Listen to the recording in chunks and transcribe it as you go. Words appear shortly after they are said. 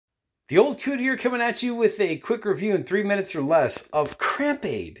The old coot here coming at you with a quick review in 3 minutes or less of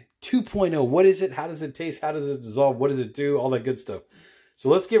Krampade 2.0. What is it? How does it taste? How does it dissolve? What does it do? All that good stuff. So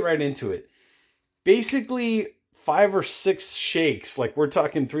let's get right into it. Basically, 5 or 6 shakes, like we're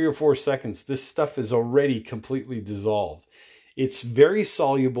talking 3 or 4 seconds, this stuff is already completely dissolved. It's very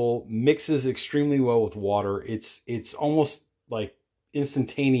soluble, mixes extremely well with water. It's almost like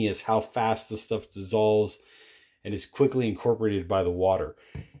instantaneous how fast the stuff dissolves and is quickly incorporated by the water.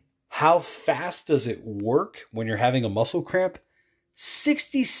 How fast does it work when you're having a muscle cramp?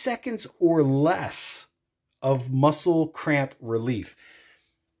 60 seconds or less of muscle cramp relief.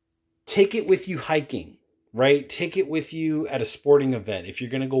 Take it with you hiking, right? Take it with you at a sporting event. If you're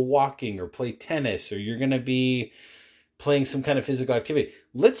going to go walking or play tennis, or you're going to be playing some kind of physical activity.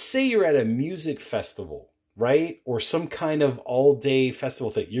 Let's say you're at a music festival, right? Or some kind of all-day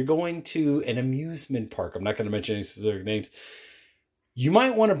festival thing. You're going to an amusement park. I'm not going to mention any specific names. You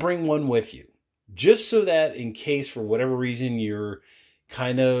might want to bring one with you, just so that in case for whatever reason you're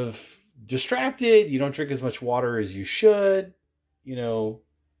kind of distracted, you don't drink as much water as you should,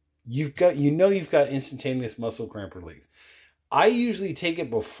 you've got instantaneous muscle cramp relief. I usually take it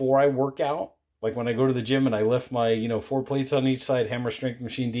before I work out, like when I go to the gym and I lift my 4 plates on each side, hammer strength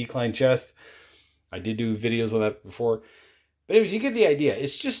machine, decline chest. I did do videos on that before. But anyways, you get the idea.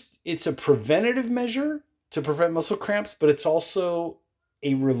 It's a preventative measure to prevent muscle cramps, but it's also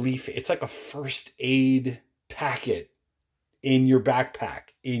a relief. It's like a first aid packet in your backpack,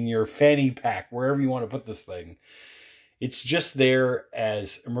 in your fanny pack, wherever you want to put this thing. It's just there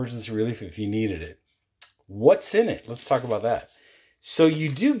as emergency relief if you needed it. What's in it? Let's talk about that. So you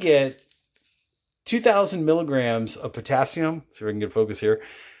do get 2,000 milligrams of potassium. See if I can get focus here.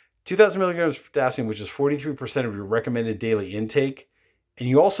 2,000 milligrams of potassium, which is 43% of your recommended daily intake. And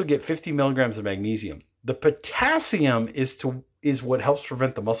you also get 50 milligrams of magnesium. The potassium is what helps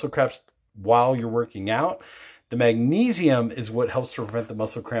prevent the muscle cramps while you're working out. The magnesium is what helps to prevent the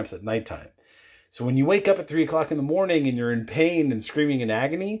muscle cramps at nighttime. So when you wake up at 3 o'clock in the morning and you're in pain and screaming in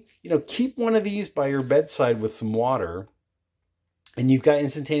agony, keep one of these by your bedside with some water, and you've got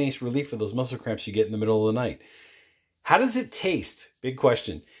instantaneous relief for those muscle cramps you get in the middle of the night. How does it taste? Big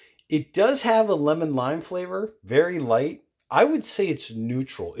question. It does have a lemon lime flavor, very light. I would say it's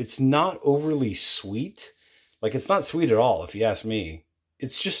neutral. It's not overly sweet. Like, it's not sweet at all, if you ask me.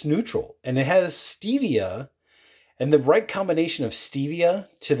 It's just neutral. And it has stevia, and the right combination of stevia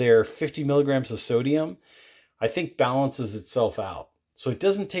to their 50 milligrams of sodium, I think balances itself out. So it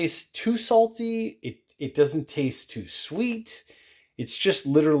doesn't taste too salty. It doesn't taste too sweet. It's just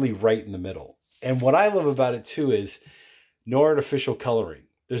literally right in the middle. And what I love about it too is no artificial coloring.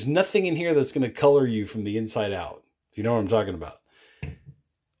 There's nothing in here that's going to color you from the inside out, if you know what I'm talking about.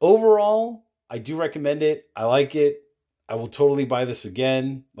 Overall, I do recommend it. I like it. I will totally buy this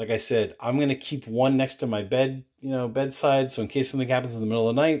again. Like I said, I'm going to keep one next to my bed, bedside. So in case something happens in the middle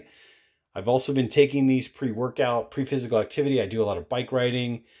of the night, I've also been taking these pre-workout, pre-physical activity. I do a lot of bike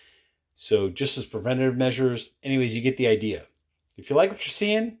riding. So just as preventative measures. Anyways, you get the idea. If you like what you're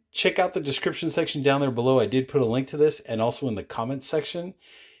seeing, check out the description section down there below. I did put a link to this, and also in the comments section.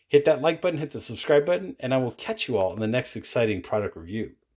 Hit that like button, hit the subscribe button, and I will catch you all in the next exciting product review.